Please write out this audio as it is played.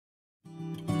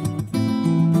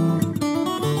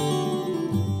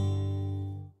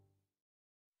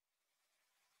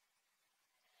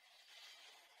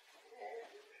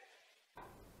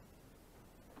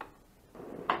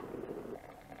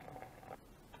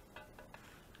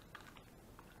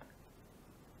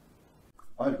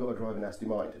I've got to drive an Aston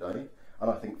Martin today,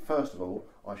 and I think first of all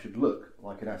I should look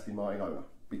like an Aston Martin owner,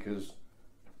 because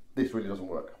this really doesn't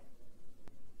work.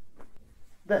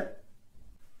 There.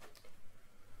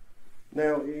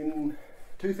 Now in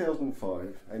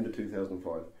 2005, end of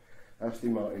 2005,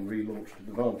 Aston Martin relaunched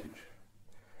the Vantage.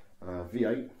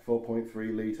 V8,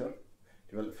 4.3 litre,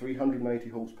 developed 380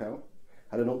 horsepower,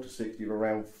 had a 0 to 60 of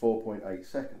around 4.8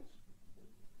 seconds.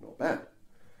 Not bad.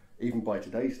 Even by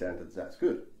today's standards, that's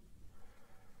good.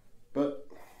 But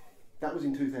that was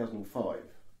in 2005,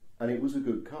 and it was a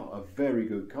good car, a very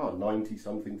good car,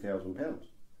 90-something thousand pounds.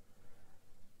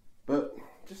 But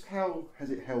just how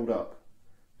has it held up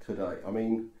today? I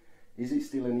mean, is it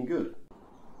still any good?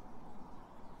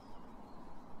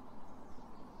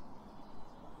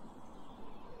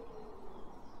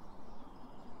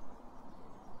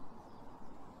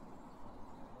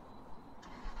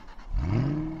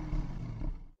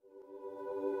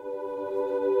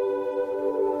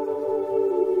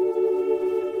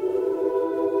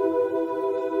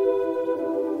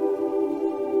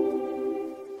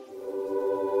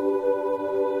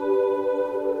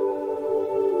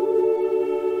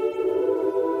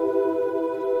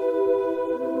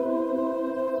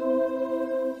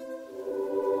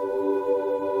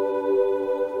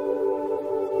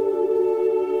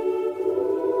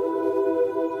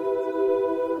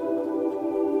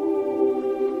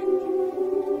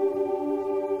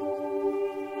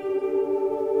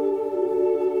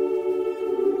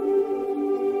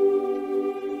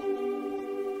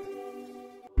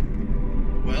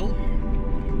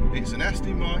 It's an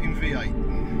Aston Martin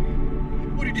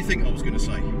V8. What did you think I was going to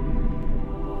say?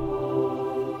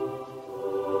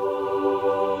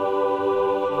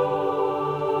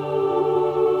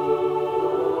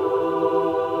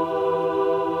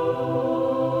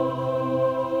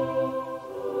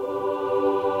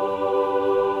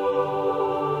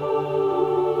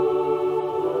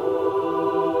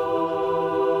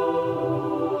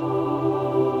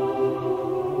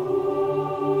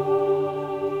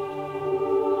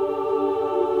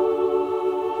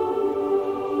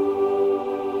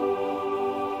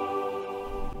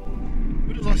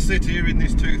 I sit here in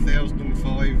this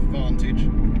 2005 Vantage,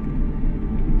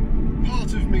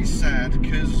 part of me's sad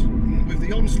because with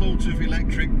the onslaught of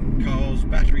electric cars,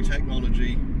 battery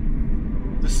technology,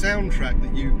 the soundtrack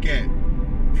that you get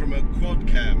from a quad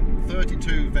cam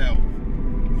 32 valve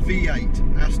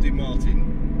V8 Aston Martin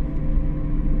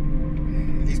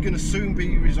is going to soon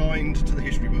be resigned to the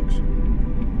history books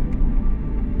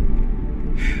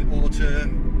or to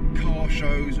car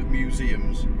shows at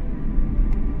museums.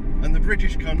 And the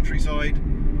British countryside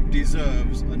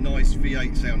deserves a nice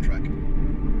V8 soundtrack.